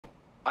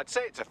I'd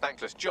say it's a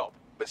thankless job,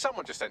 but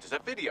someone just sent us a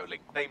video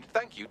link named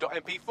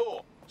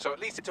thankyou.mp4, so at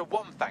least it's a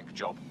one-thank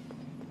job.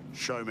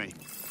 Show me.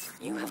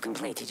 You have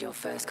completed your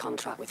first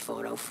contract with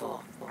 404,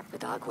 the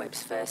dark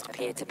web's first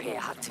peer-to-peer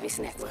hacktivist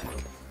network.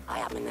 I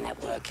am in the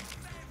network.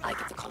 I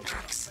get the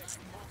contracts.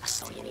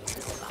 That's all you need to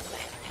know about me.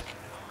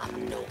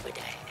 I'm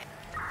nobody.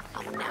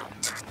 I'm an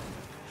out.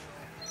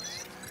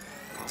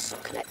 Also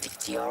connected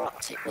to your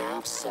optic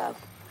now, so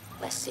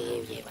let's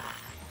see who you are.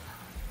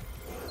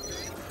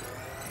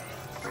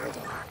 Hold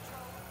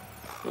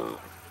on.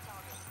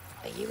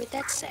 Are you a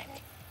DedSec?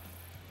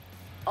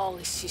 Oh,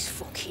 this is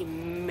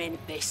fucking mint,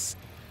 this.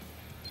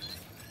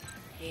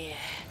 Yeah,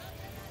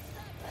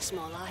 that's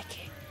more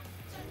like it.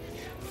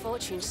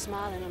 Fortune's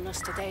smiling on us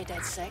today,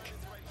 DedSec.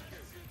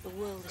 The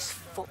world is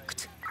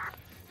fucked.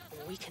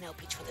 And we can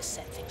help each other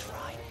set things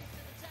right.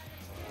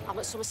 I'm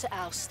at Somerset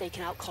House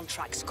staking out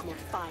contracts. Come and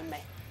find me.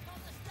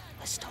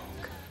 Let's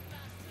talk.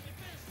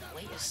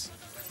 Waiters.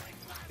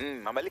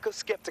 I'm a little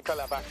skeptical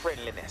of our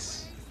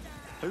friendliness.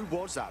 Who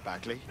was that,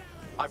 Bagley?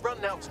 I've run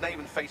Nout's name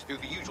and face through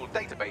the usual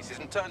databases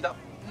and turned up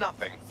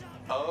nothing.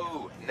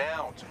 Oh,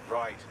 Nout.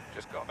 Right,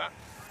 just got that.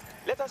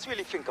 Let us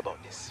really think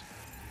about this.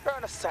 We're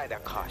on a side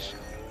of caution.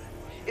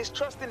 Is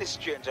trusting a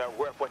stranger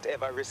worth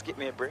whatever risk it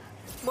may bring?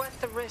 Worth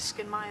the risk,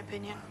 in my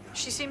opinion.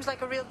 She seems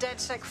like a real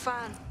DedSec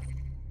fan.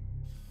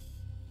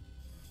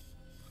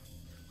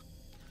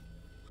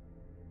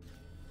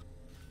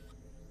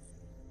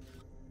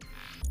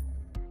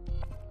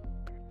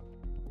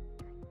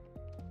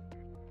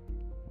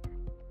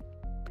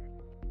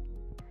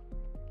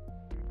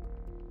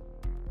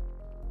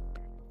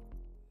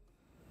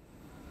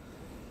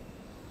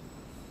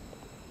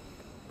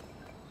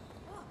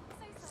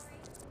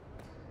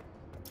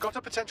 Got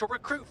a potential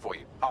recruit for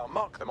you. I'll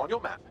mark them on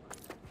your map.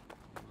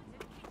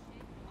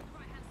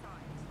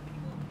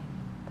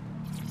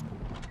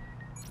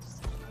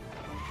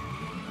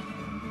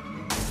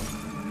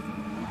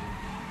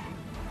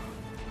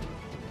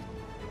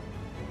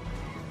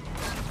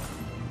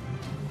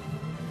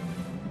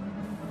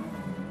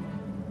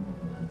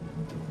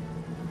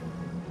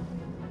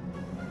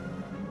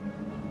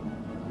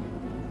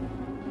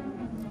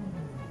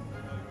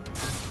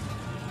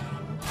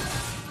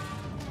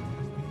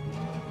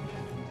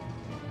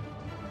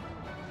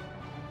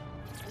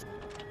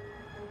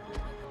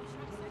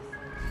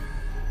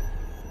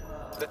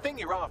 The thing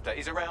you're after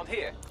is around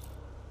here.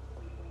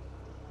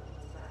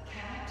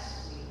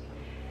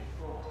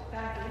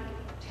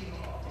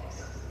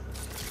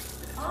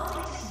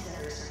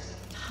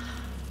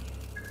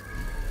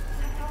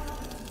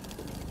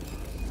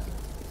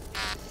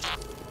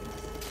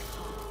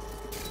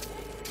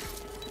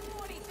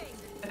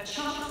 A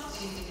chance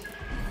to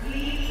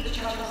leave the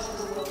charges of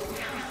the world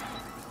behind.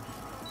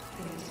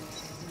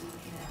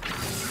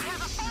 We have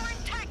a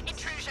foreign tech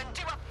intrusion.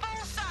 Do a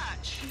full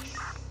search.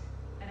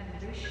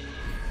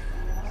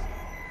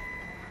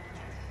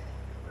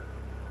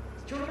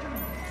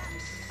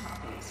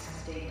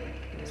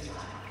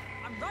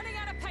 I'm running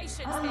out of patience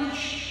here.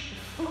 Unleash the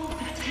full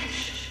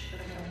potential of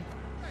your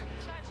mind.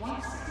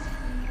 Once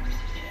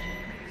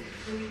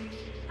free.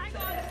 Hang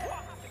on.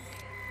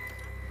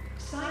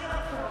 Sign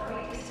up for our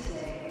waitlist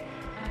today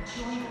and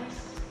join us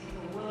in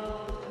the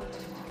world of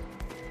tomorrow.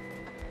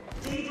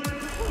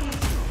 Daybreak is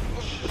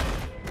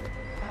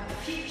and the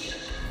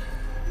future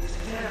is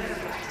very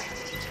bright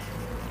indeed.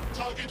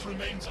 Target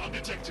remains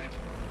undetected.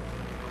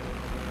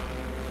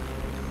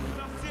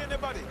 Not see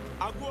anybody.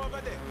 I'll go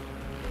over there.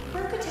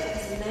 Robotek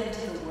has led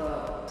the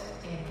world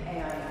in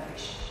AI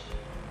innovation.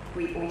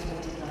 We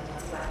automated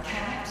London's black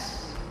cabs,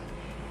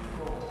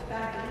 brought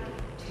Bagley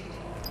to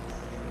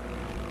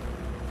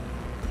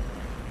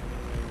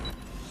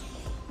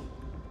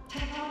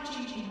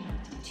technology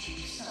united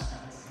two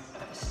sides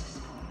of the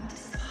system. That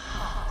is the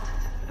heart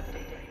of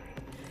it.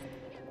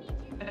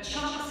 A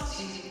chance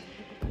to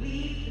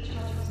leave the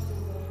judgments of the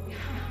world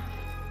behind.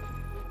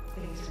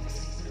 Things may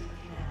seem bleak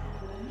now,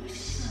 but a new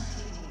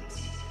society awaits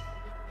you.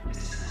 A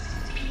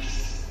society of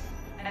peace,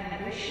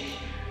 ambition,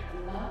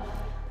 love,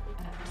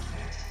 and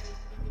prosperity.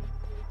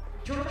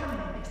 Join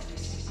our next to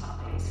receive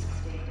updates as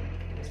daybreak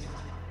goes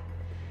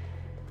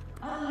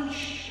by.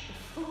 Unleash the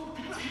full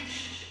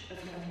potential of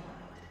your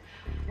mind.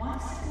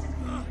 Once it's in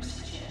the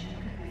oxygen, you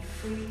can be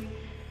free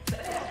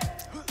forever.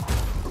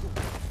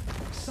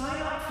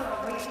 Sign up for our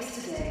waitlist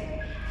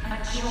today and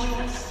join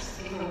us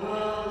in the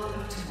world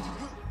of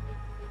tomorrow.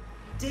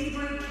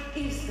 Daybreak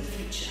is the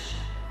future,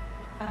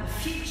 and the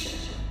future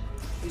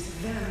is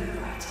very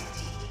bright indeed.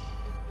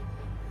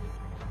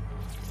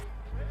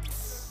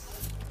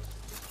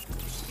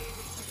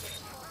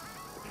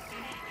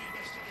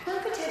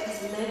 Robotek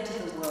has led to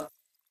the world.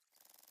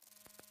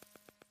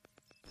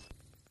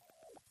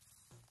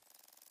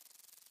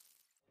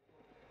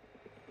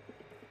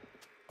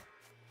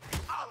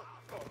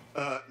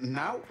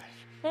 Now?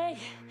 Hey,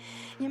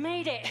 you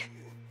made it.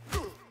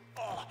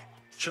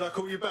 Should I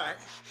call you back?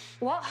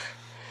 What?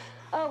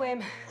 Oh,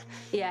 him.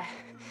 Yeah,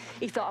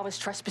 he thought I was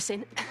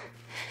trespassing.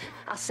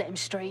 I set him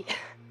straight.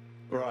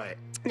 Right.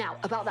 Now,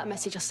 about that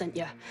message I sent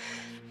you.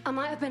 I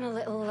might have been a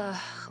little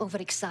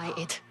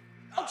overexcited.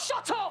 Oh,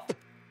 shut up!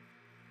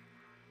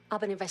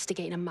 I've been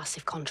investigating a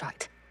massive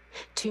contract.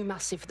 Too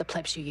massive for the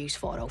plebs who use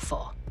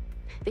 404.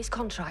 This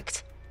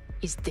contract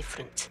is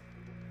different.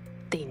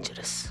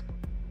 Dangerous.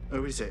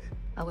 Who is it?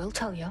 I will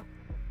tell you.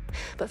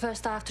 But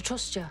first I have to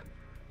trust you.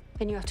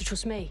 And you have to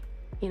trust me,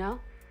 you know?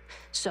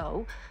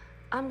 So,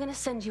 I'm gonna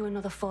send you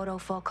another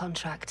 404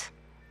 contract.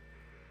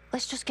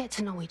 Let's just get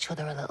to know each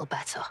other a little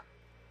better.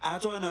 How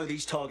do I know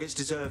these targets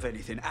deserve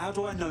anything? How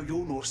do I know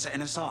you're not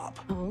setting us up?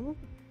 Oh,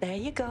 there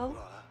you go.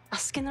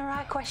 Asking the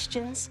right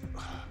questions.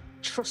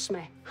 Trust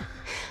me.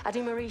 I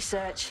do my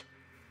research.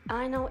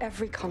 I know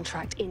every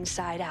contract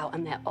inside out,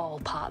 and they're all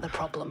part of the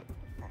problem.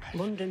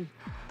 London,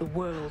 the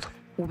world,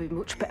 will be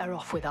much better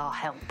off with our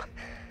help.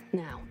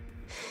 Now,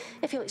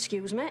 if you'll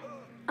excuse me,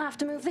 I have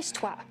to move this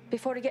twat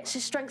before he gets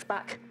his strength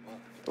back.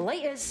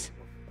 Laters.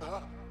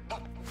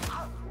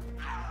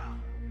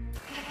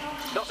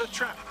 Not a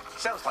trap.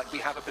 Sounds like we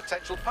have a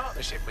potential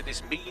partnership with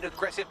this mean,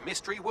 aggressive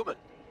mystery woman.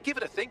 Give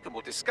it a think and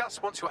we'll discuss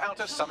once you're out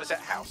of Somerset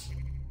House.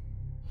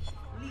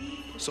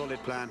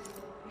 Solid plan.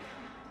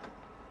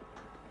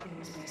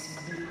 There is no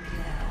symbolic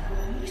now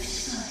where a new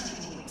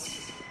society awaits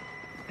you.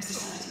 A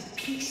society of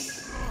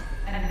peace,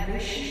 an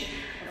innovation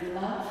of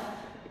love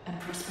and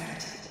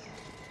prosperity.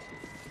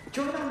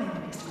 Join our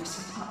mailing list with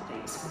some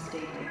updates when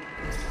daybreak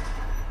goes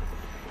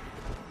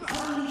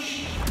by.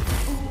 Unleash the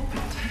full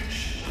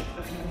potential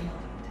of your mind.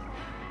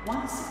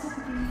 Once it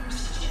will be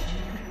oxygen,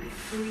 you will be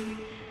free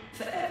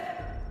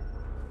forever.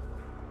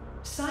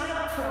 Sign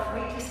up for our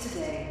waitlist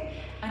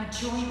today and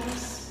join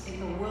us in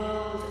the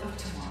world of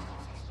tomorrow.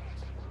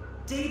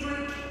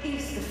 Daybreak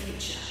is the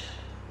future,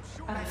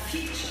 and the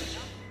future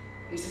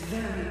is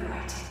very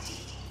bright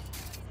indeed.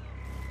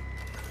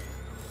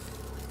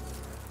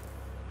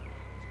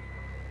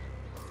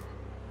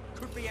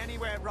 Could be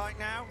anywhere right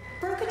now.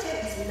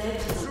 Brokertech has led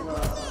to the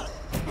world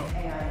in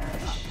AI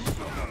innovation.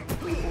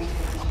 We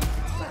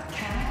automated web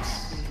cams,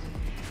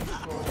 we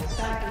brought it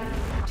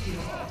back to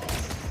your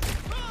office.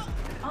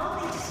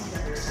 Our latest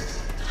endeavors is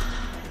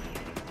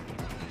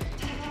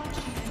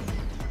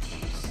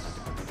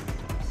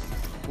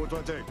What do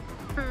I do?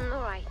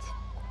 All right.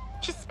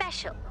 She's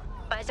special,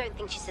 but I don't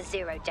think she's a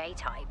zero-day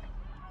type.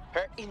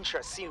 Her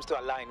interest seems to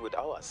align with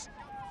ours.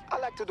 I'd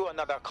like to do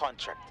another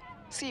contract.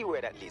 See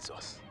where that leads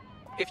us.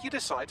 If you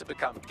decide to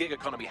become gig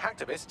economy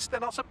hacktivists,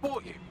 then I'll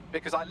support you,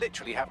 because I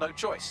literally have no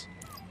choice.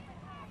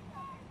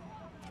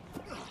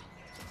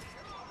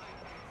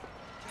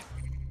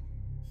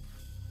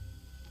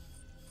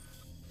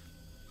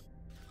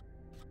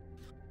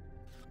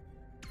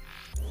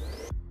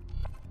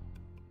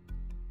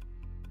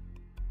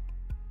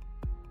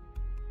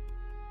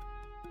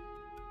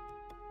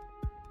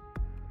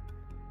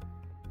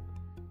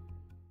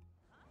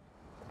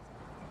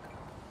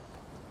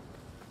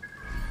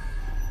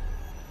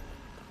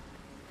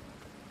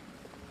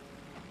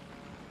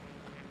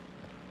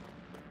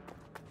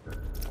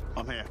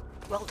 I'm here.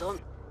 Well done.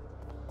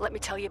 Let me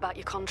tell you about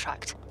your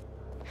contract.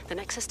 The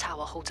Nexus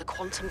Tower holds a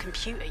quantum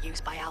computer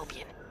used by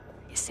Albion.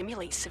 It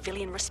simulates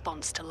civilian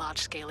response to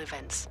large-scale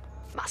events.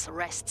 Mass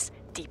arrests,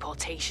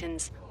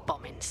 deportations,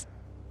 bombings.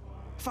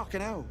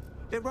 Fucking hell.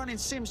 They're running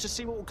sims to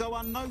see what will go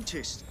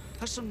unnoticed.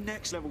 That's some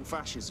next-level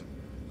fascism.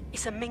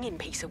 It's a minging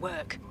piece of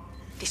work.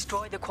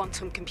 Destroy the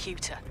quantum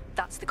computer.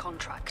 That's the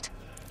contract.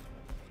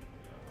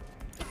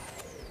 Come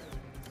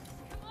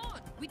on!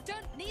 We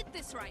don't need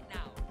this right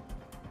now!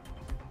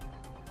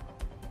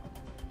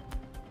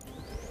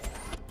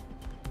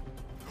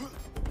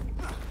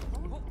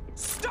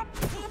 Stop!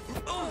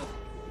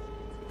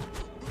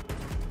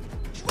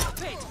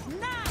 Drop it!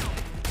 Now!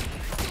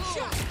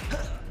 Shut!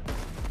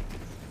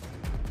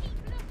 Keep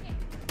looking!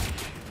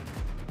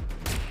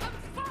 I'm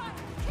fine!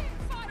 Keep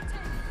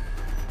fighting!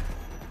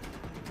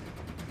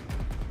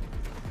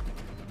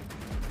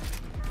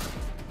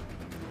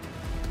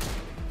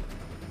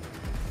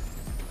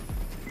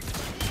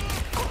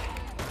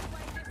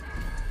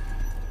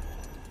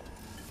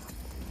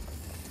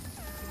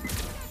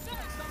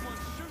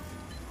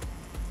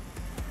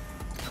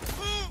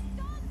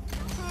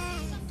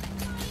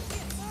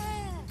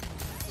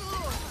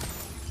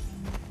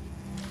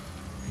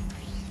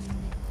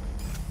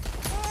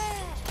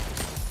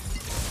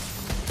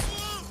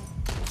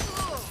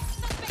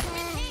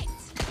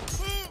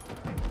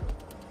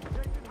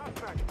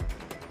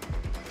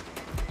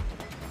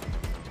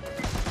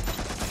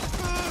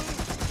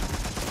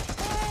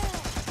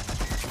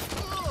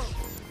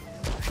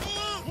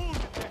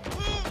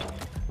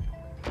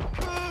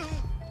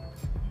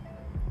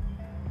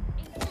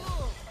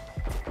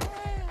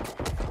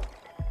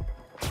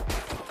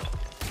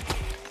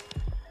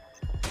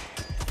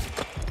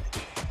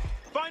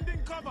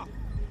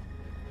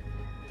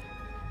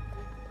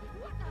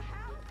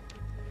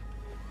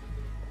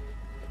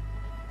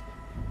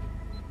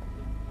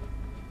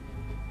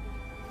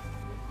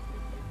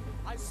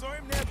 I saw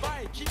him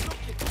nearby. Keep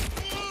looking.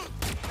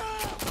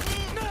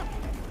 No!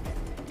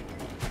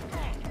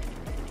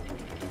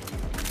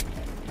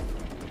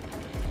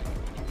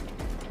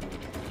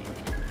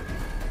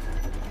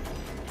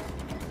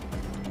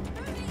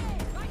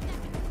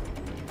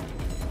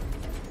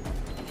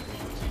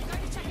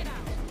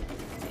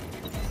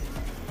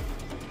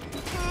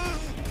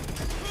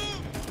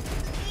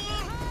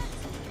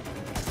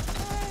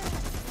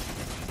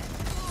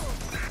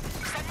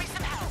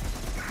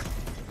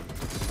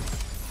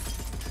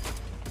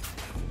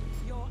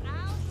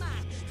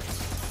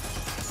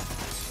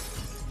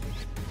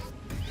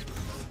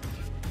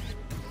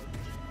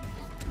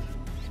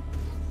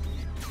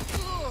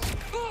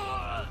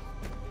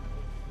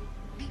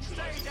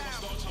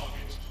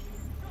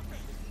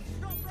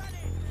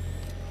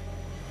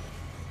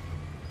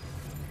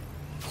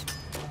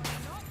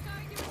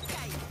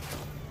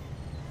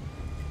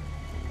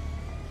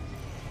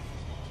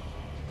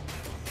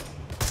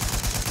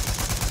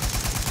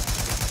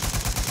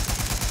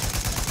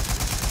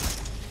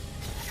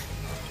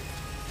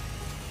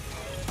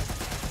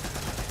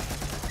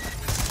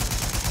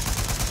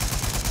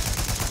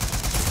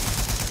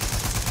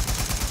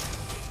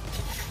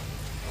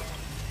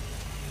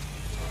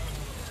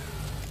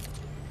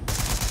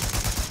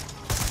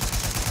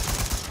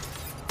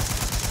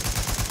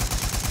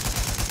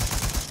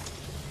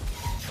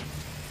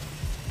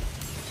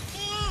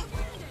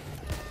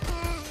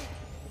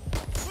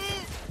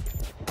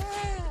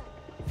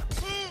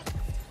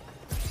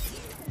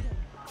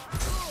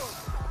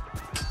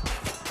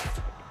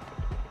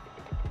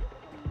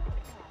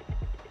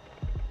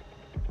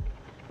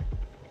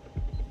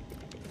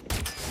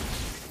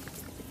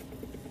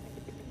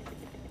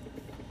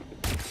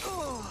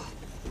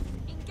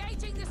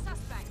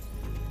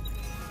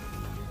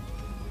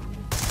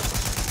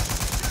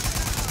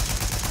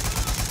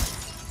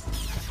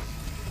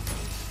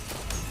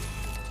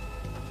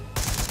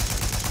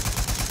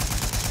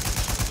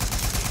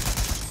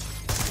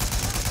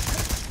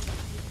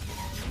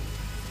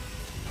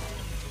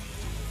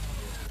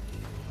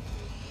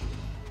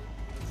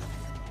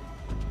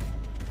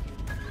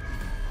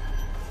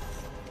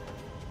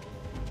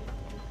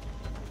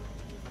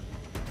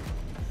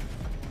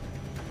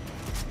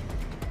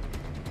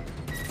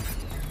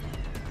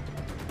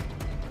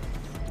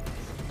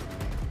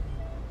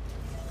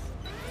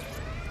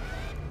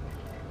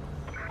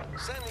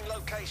 Sending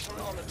location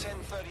on the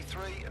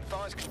 1033.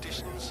 Advised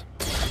conditions.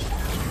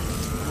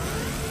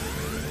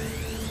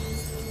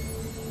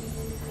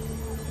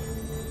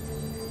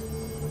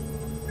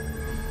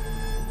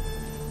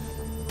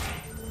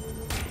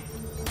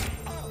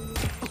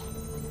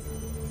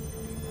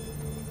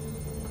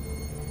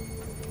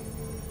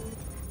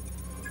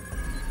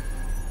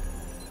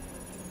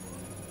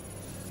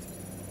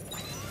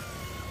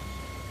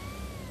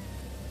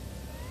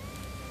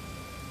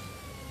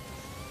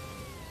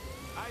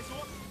 Eyes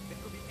open. They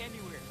could be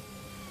anywhere.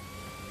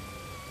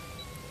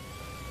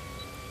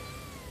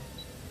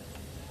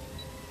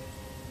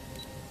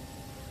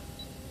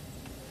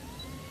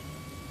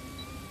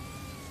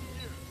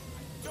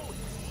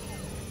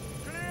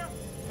 Clear.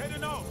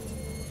 Heading out.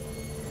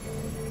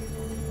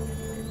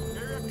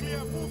 Area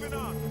clear. Moving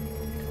on.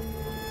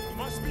 You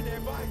must be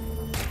nearby.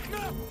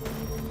 No!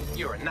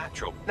 You're a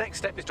natural. Next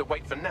step is to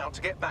wait for Now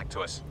to get back to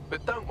us.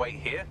 But don't wait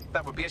here.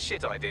 That would be a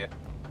shit idea.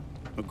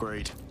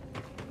 Agreed.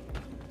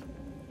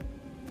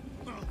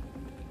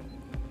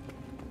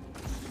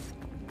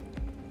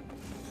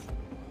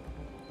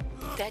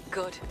 Dead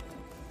good.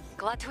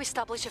 Glad to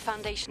establish a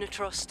foundation of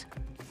trust.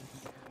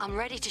 I'm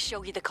ready to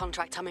show you the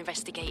contract I'm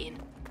investigating.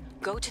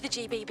 Go to the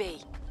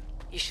GBB.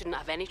 You shouldn't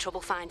have any trouble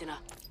finding her.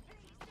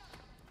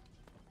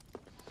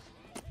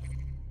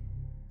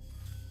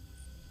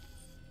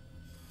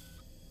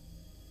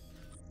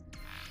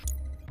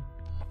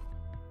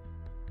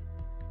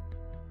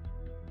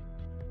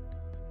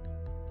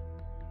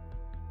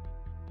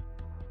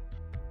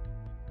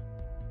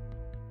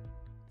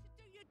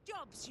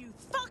 Jobs, you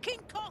fucking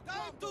cockroach!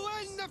 Time to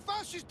end the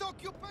fascist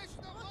occupation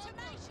of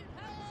Automation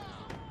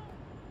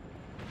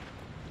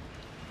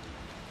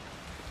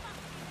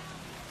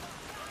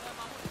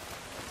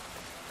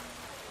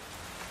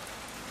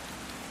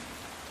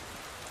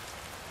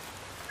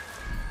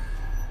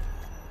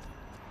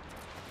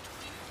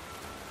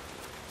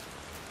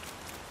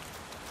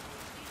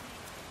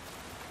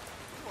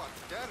You are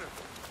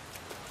terrible.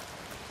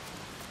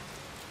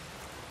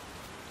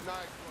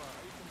 Nice one.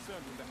 Are you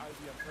concerned with the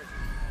idea of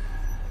presence?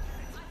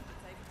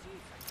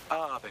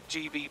 Ah, the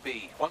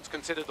GBB, once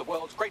considered the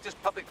world's greatest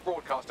public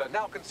broadcaster,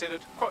 now considered,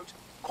 quote,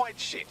 quite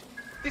shit.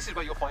 This is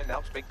where you'll find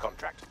Now's big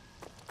contract.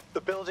 The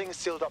building is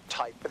sealed up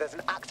tight, but there's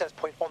an access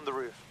point on the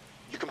roof.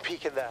 You can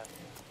peek in there.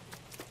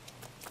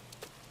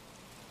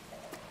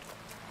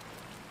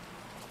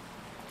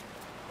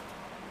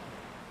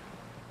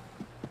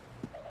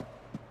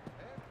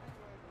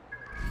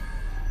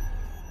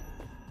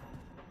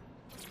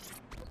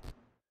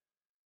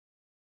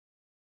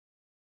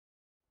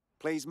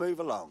 Please move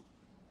along.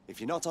 If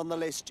you're not on the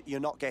list,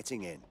 you're not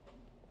getting in.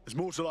 There's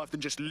more to life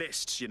than just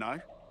lists, you know.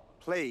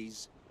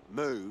 Please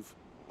move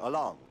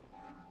along.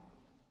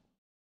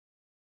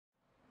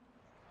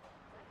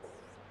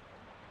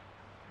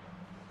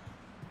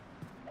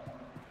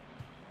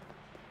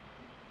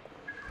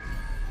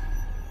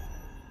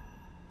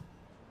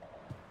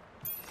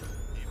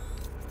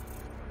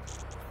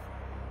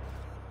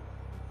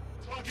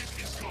 Target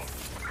is gone.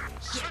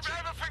 Switch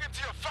everything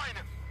until you find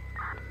him.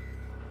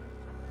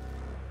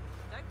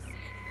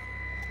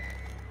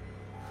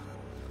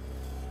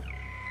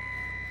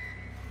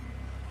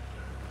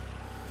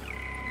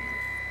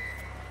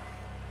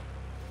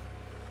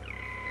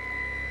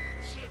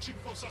 Searching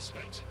for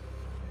suspect.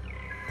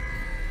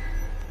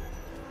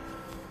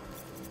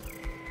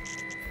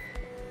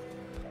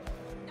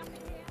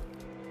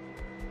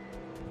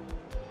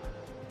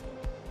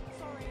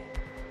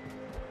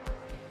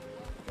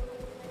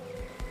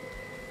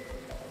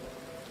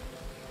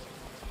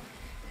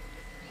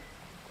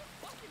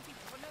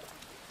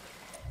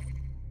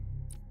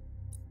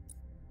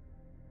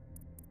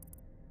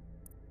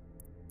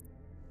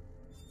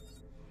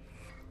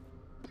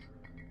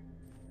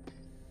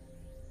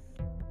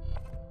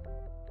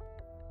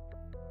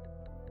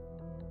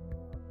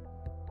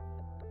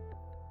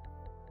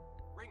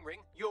 Ring,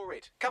 you're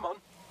it. Come on.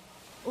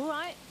 All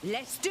right,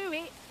 let's do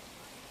it.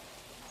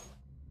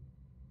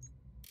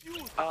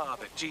 Ah,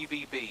 the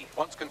GBB,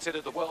 once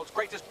considered the world's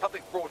greatest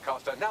public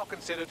broadcaster, now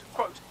considered,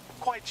 quote,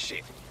 quite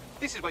shit.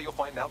 This is where you'll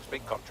find Now's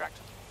big contract.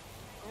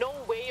 No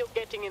way you're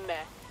getting in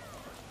there.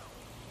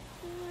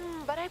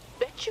 But I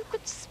bet you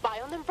could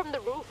spy on them from the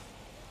roof.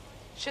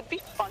 Should be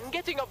fun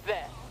getting up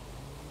there.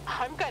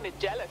 I'm kind of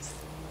jealous.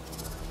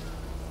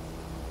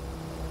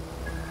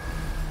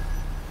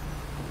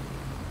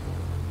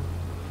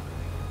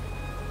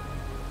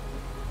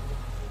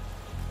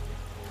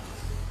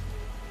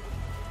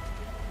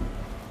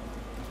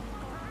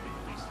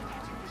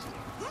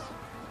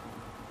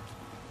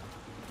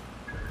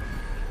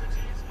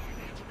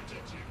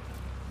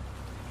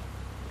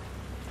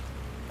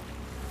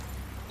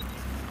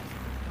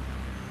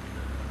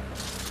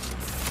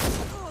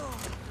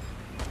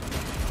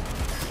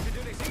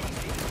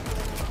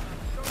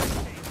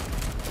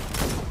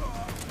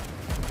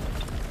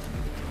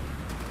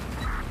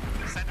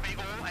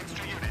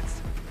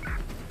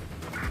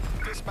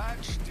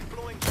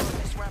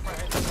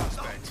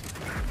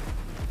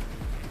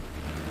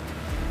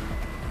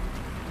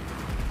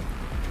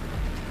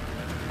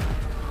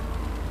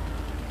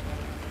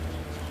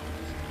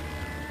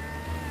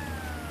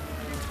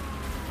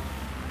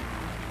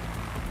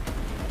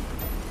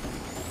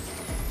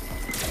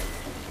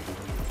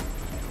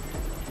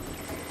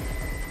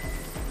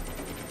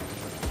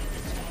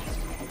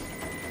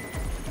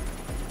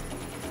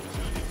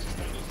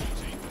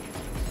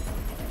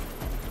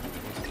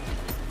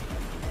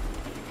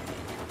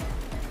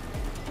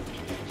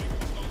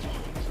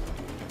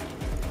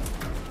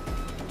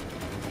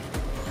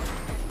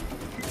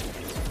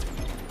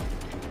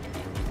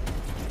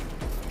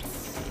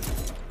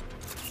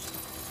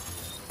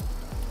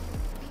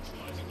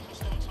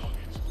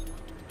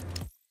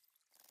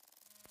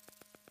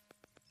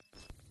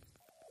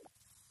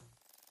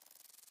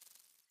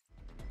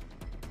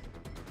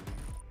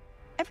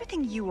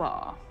 everything you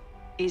are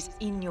is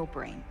in your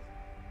brain.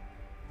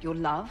 Your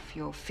love,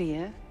 your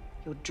fear,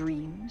 your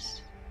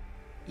dreams,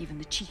 even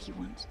the cheeky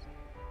ones,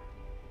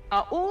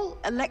 are all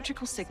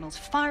electrical signals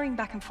firing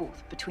back and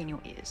forth between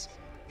your ears.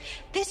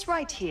 This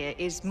right here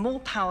is more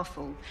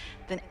powerful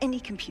than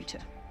any computer,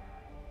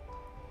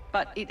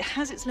 but it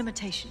has its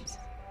limitations.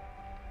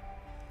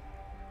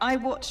 I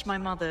watched my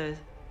mother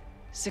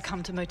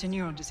succumb to motor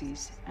neuron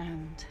disease,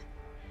 and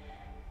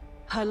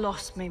her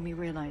loss made me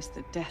realize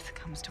that death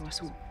comes to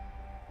us all.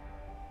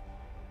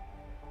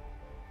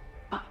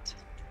 But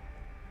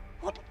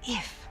what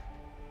if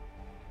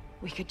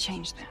we could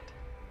change that?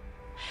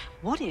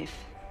 What if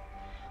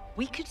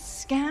we could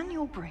scan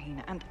your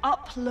brain and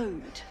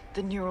upload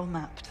the neural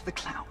map to the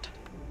cloud?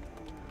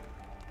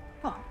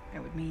 Well, it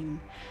would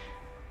mean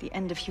the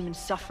end of human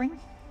suffering,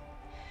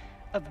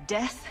 of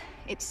death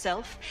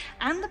itself,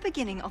 and the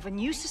beginning of a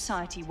new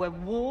society where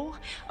war,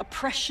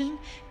 oppression,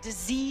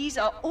 disease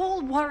are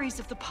all worries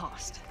of the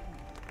past.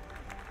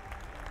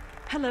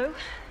 Hello,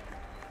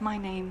 my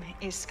name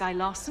is Sky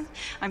Larson.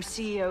 I'm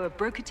CEO of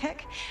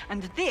Brokertech,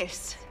 and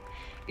this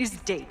is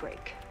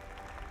Daybreak.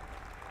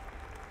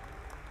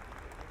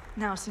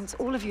 Now, since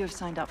all of you have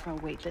signed up for our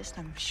waitlist,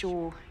 I'm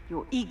sure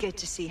you're eager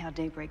to see how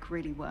Daybreak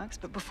really works.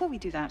 But before we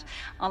do that,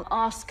 I'll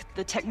ask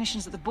the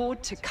technicians at the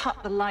board to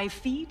cut the live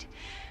feed.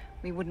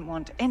 We wouldn't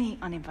want any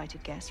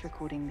uninvited guests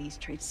recording these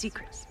trade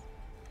secrets.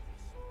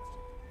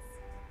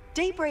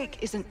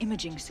 Daybreak is an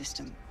imaging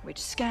system which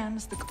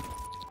scans the...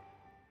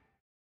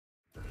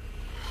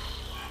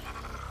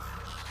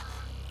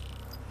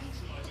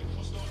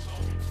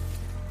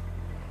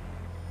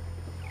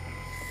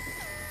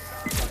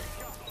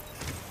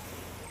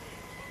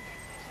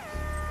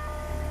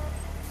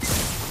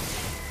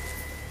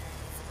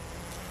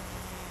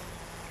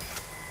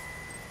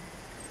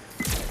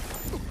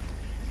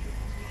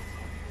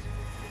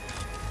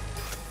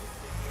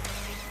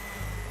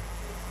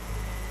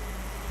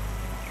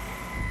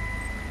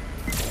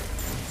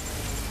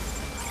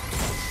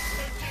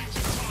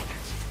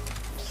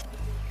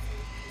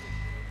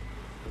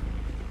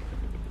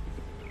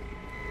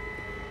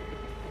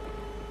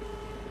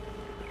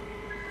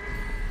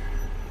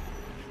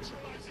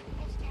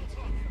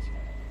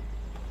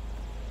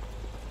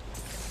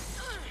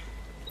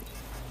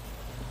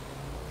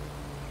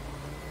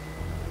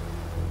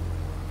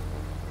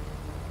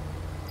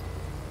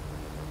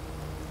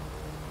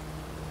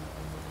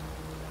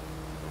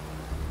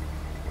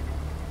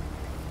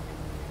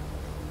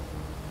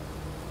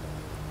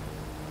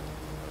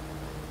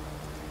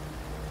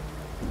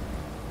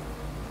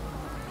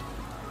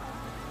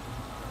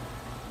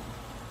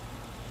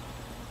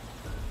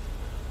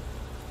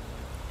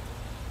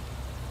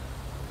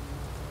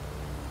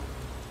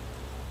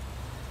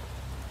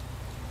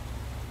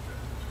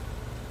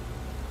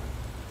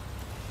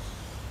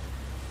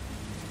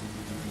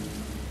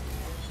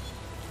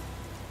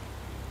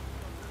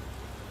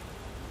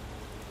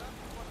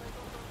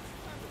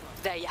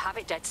 There you have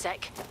it,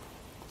 DedSec.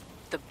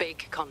 The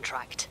big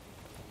contract.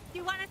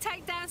 You want to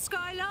take down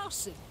Sky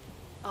Larson?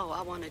 Oh,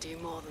 I want to do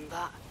more than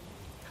that.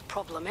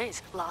 Problem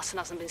is, Larson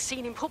hasn't been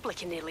seen in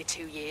public in nearly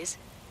 2 years,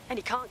 and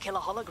he can't kill a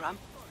hologram.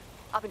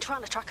 I've been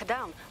trying to track her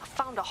down. I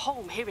found a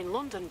home here in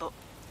London, but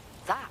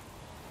that,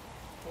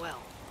 well...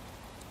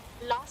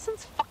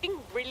 Larson's fucking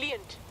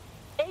brilliant.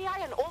 AI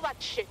and all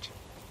that shit.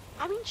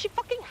 I mean, she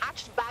fucking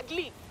hatched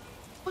Bagley.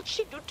 What'd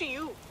she do to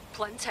you?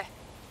 Plenty.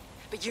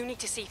 But you need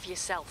to see for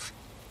yourself.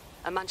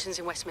 A mansion's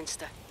in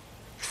Westminster.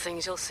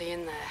 Things you'll see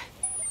in there.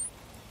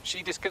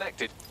 She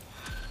disconnected.